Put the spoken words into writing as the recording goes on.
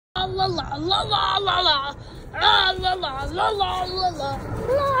la la la la la la la la la la la la la.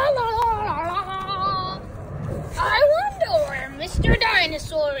 I wonder where Mr.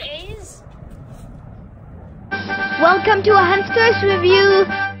 Dinosaur is. Welcome to AHANTOYSREVIEw.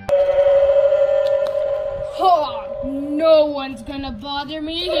 Oh, no one's gonna bother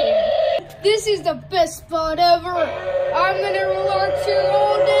me here. This is the best spot ever. I'm gonna relax here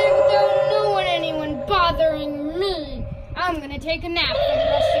all day without anyone bothering me. I'm gonna take a nap for the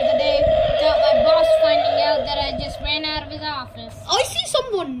rest of the day without my boss finding out that I just ran out of his office. I see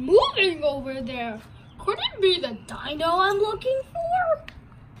someone moving over there. Could it be the dino I'm looking for?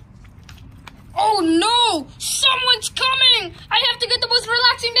 Oh no! Someone's coming! I have to get the most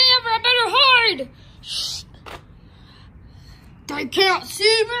relaxing day ever. I better hide! Shh. They can't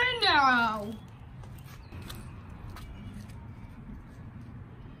see me now.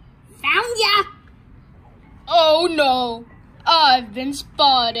 Found ya! Oh no, I've been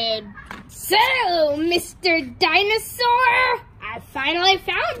spotted. So, Mr. Dinosaur, I finally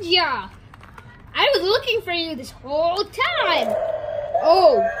found ya. I was looking for you this whole time.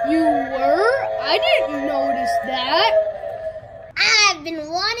 Oh, you were? I didn't notice that. I've been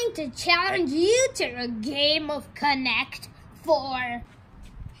wanting to challenge you to a game of Connect 4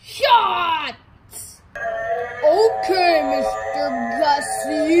 shots. Okay, Mr.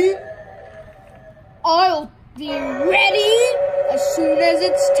 Gussie. I'll be ready as soon as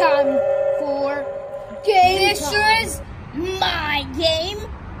it's time for game time. This is my game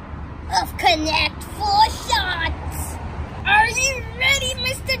of Connect 4 shots. Are you ready,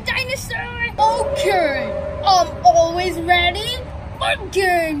 Mr. Dinosaur? Okay, I'm always ready for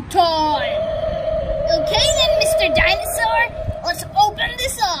game time. Okay then, Mr. Dinosaur, let's open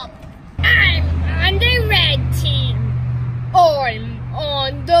this up. I'm on the red team. I'm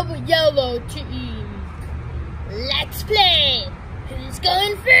on the yellow team. Let's play. Who's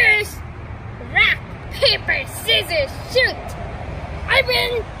going first? Rock, paper, scissors, shoot. I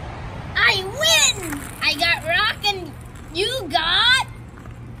win. I win. I got rock and you got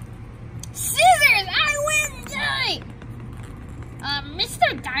scissors. I win. Yay.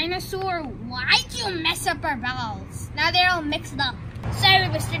 Mr. Dinosaur, why'd you mess up our balls? Now they're all mixed up. Sorry,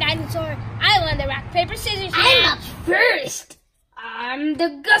 Mr. Dinosaur. I won the rock, paper, scissors. I'm up first. I'm the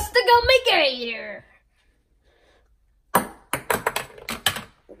Gummy Gator.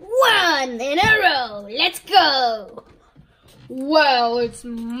 1 in a row. Let's go. Well, it's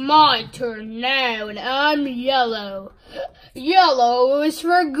my turn now, and I'm yellow. Yellow is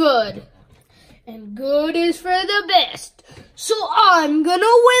for good, and good is for the best. So I'm gonna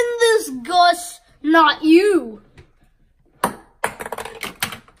win this, Gus, not you.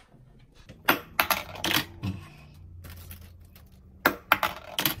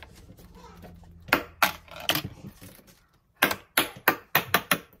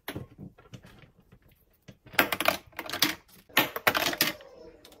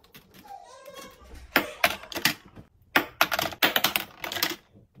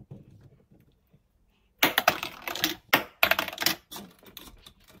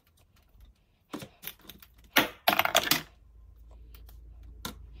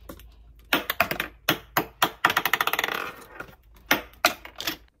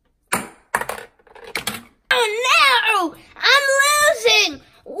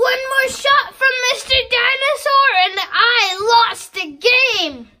 Shot from Mr. Dinosaur and I lost the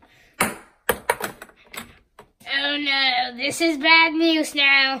game. Oh no, this is bad news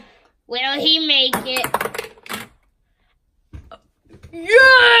now. Will he make it?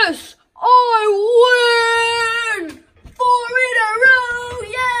 Yes, I win! 4 in a row,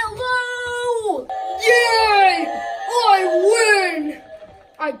 yellow! Yay! I win!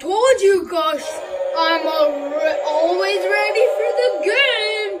 I told you, Gus, I'm always ready for the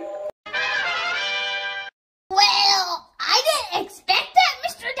game. Well, I didn't expect that,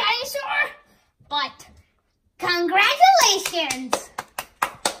 Mr. Dinosaur, but congratulations!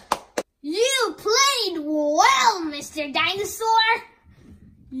 You played well, Mr. Dinosaur.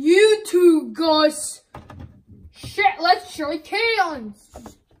 You too, Gus. Let's shake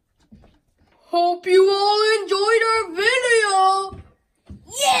hands. Hope you all enjoyed our video.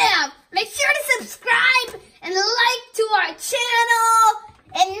 Yeah, make sure to subscribe and like to our channel.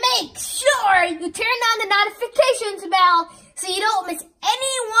 And make sure you turn on the notifications bell so you don't miss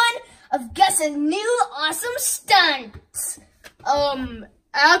any one of Gus's new awesome stunts.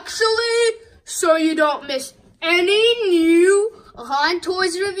 Actually, so you don't miss any new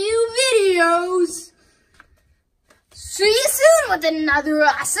AHANTOYSREVIEW videos. See you soon with another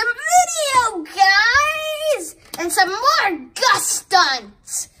awesome video, guys! And some more Gus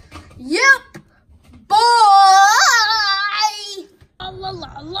stunts. Yep. Bye. la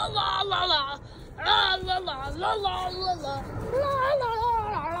la la la la la. La la la la la la la. La la la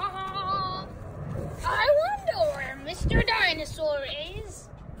la la. I wonder where Mr. Dinosaur is.